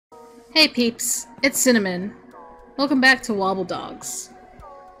Hey peeps, it's Cinnamon. Welcome back to Wobbledogs.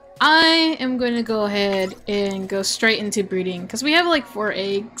 I am going to go ahead and go straight into breeding because we have like 4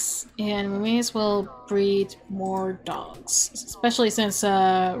 eggs and we may as well breed more dogs, especially since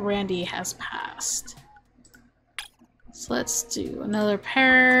Randy has passed. So let's do another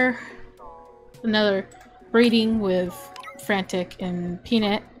pair, another breeding with Frantic and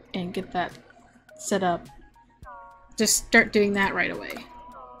Peanut and get that set up. Just start doing that right away.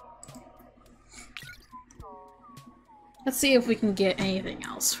 Let's see if we can get anything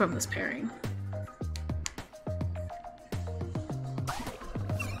else from this pairing.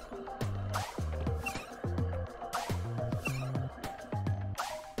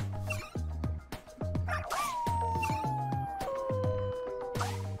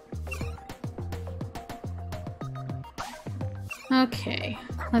 Okay,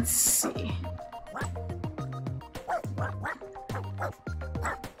 let's see.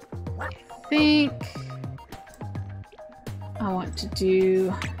 I think I want to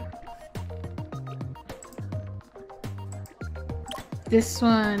do this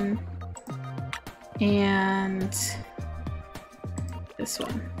one and this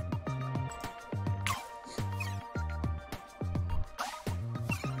one.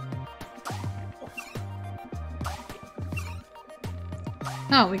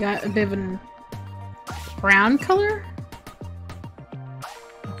 Oh, we got a bit of a brown color?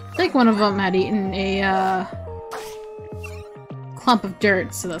 I think one of them had eaten a clump of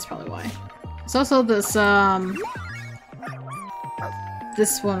dirt, so that's probably why. There's also this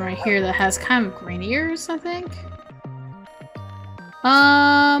this one right here that has kind of green ears, I think.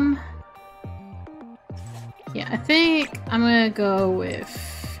 Yeah, I think I'm gonna go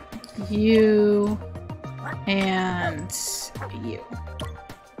with you and you.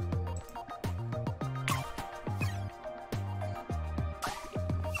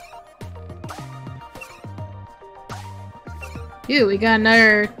 Ew, we got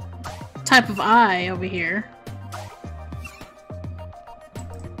another type of eye over here.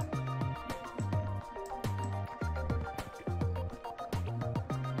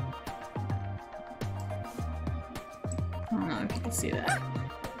 I don't know if you can see that.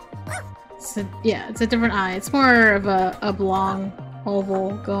 Yeah, it's a different eye. It's more of a oblong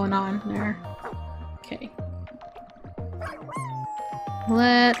oval going on there. Okay.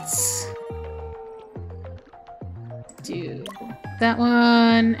 Let's do that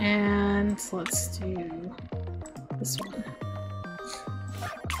one, and let's do this one.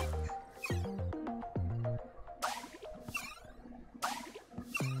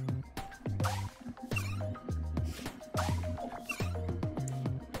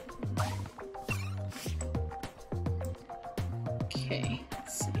 Okay,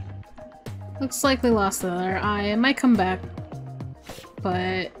 let's see. Looks like we lost the other eye. It might come back,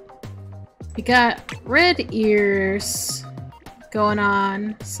 but we got red ears going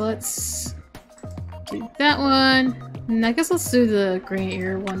on, so let's do that one. And I guess let's do the green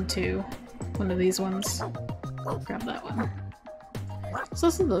ear one too. One of these ones. Grab that one. So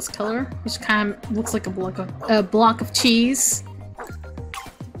this is this color, which kind of looks like a block of cheese.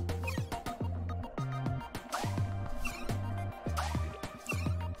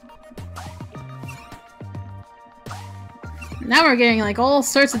 Now we're getting like all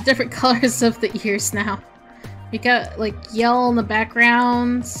sorts of different colors of the ears now. We got like yellow in the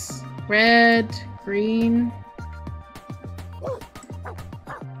backgrounds, red, green.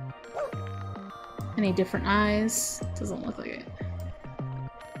 Any different eyes? Doesn't look like it.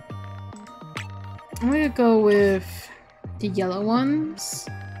 I'm gonna go with the yellow ones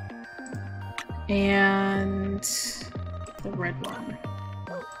and the red one.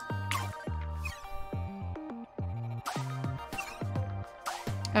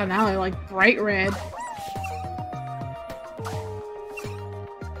 Oh, now they're like bright red.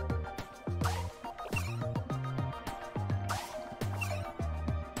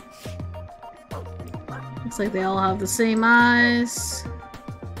 Looks like they all have the same eyes.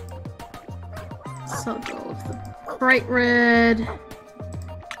 So I'll go with the bright red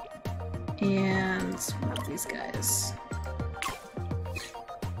and one of these guys.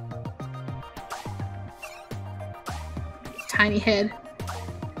 Tiny head.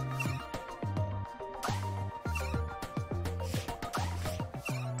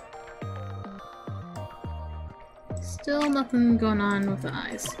 Still nothing going on with the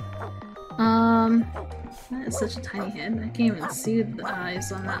eyes. That is such a tiny head. I can't even see the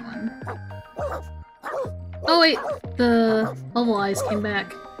eyes on that one. Oh wait, the oval eyes came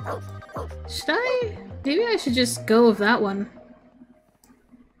back. Should I? Maybe I should just go with that one.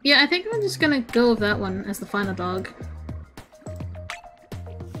 Yeah, I think I'm just gonna go with that one as the final dog.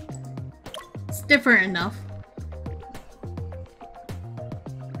 It's different enough.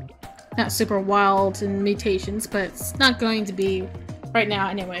 Not super wild in mutations, but it's not going to be right now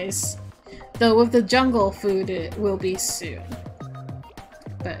anyways. Though with the jungle food it will be soon.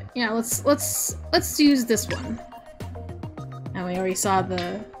 But yeah, let's use this one. And we already saw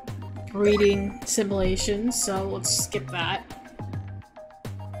the breeding simulation, so let's skip that.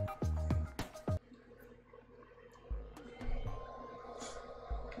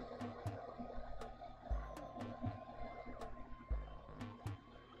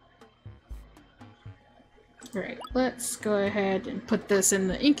 Alright, let's go ahead and put this in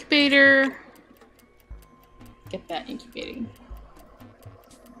the incubator. Get that incubating.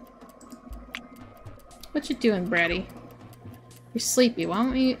 What you doing, Bratty? You're sleepy. Why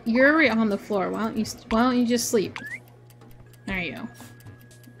don't you? You're already on the floor. Why don't you just sleep? There you go.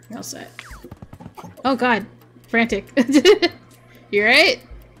 You're all set. Oh God, frantic. You right?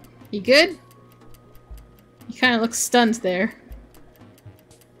 You good? You kind of look stunned there.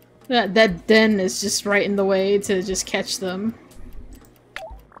 That den is just right in the way to just catch them.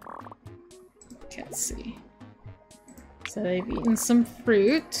 Okay, let's see. So they've eaten some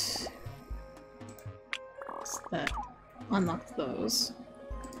fruit. So that unlocked those.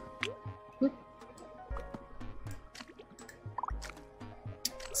 Whoop.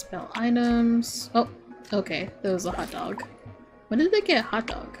 Spell items. Oh, okay. That was a hot dog. When did they get a hot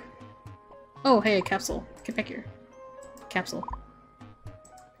dog? Oh, hey, a capsule. Get back here. Capsule.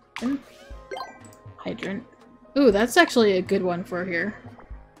 Hydrant. Ooh, that's actually a good one for here.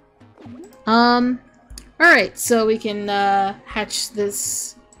 Alright, so we can hatch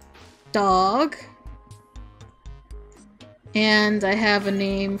this dog. And I have a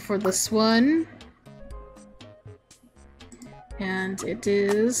name for this one. And it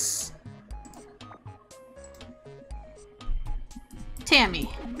is Tammy.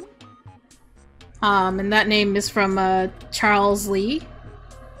 And that name is from Charles Lee.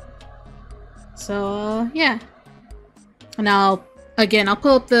 So, yeah. And I'll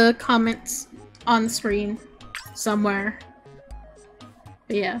pull up the comments on the screen somewhere.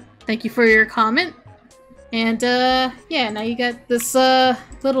 But yeah, thank you for your comment. And, yeah, now you got this,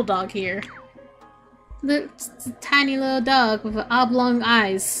 little dog here. It's a tiny little dog with oblong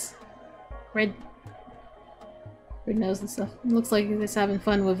eyes. Red nose and stuff. It looks like he's having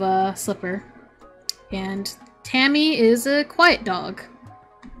fun with, Slipper. And Tammy is a quiet dog.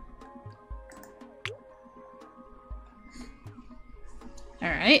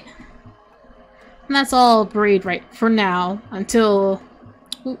 Alright. And that's all breed right for now, until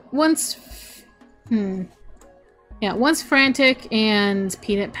once Frantic and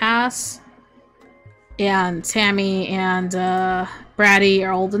Peanut pass, and Tammy and Bratty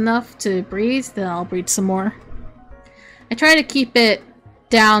are old enough to breed, then I'll breed some more. I try to keep it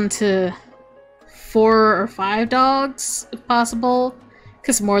down to 4 or 5 dogs, if possible,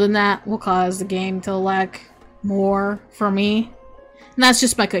 because more than that will cause the game to lag more for me. And that's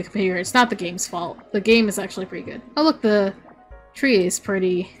just my computer. It's not the game's fault. The game is actually pretty good. Oh look, the tree is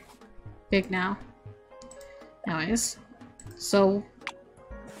pretty big now. Anyways, so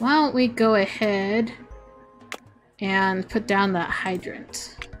why don't we go ahead and put down that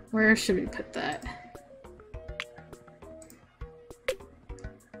hydrant. Where should we put that?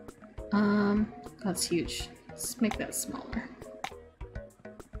 That's huge. Let's make that smaller.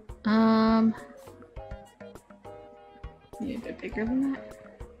 Maybe a bit bigger than that?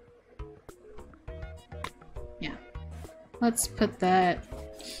 Yeah. Let's put that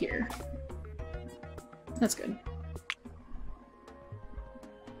here. That's good.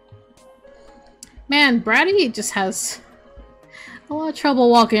 Man, Bratty just has a lot of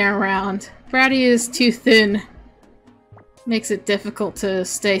trouble walking around. Bratty is too thin. Makes it difficult to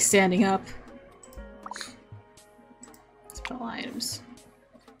stay standing up. Spell items.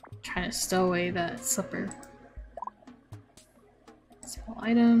 Trying to stow away that slipper. Spell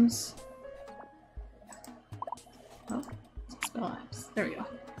items. Oh, spell items. There we go.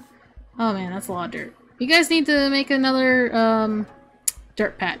 Oh man, that's a lot of dirt. You guys need to make another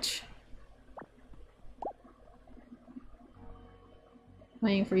dirt patch.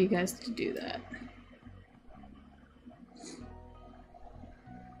 Waiting for you guys to do that.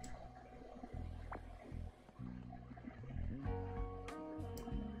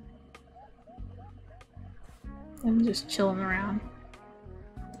 I'm just chilling around.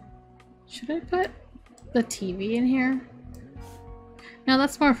 Should I put the TV in here? No,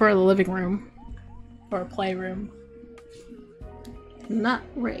 that's more for the living room. Or a playroom. I'm not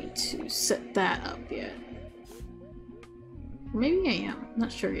ready to set that up yet. Maybe I am.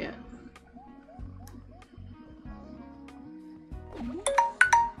 Not sure yet.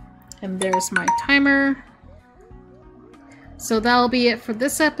 And there's my timer. So that'll be it for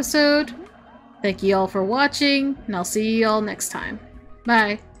this episode. Thank you all for watching, and I'll see you all next time.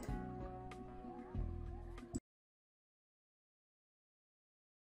 Bye!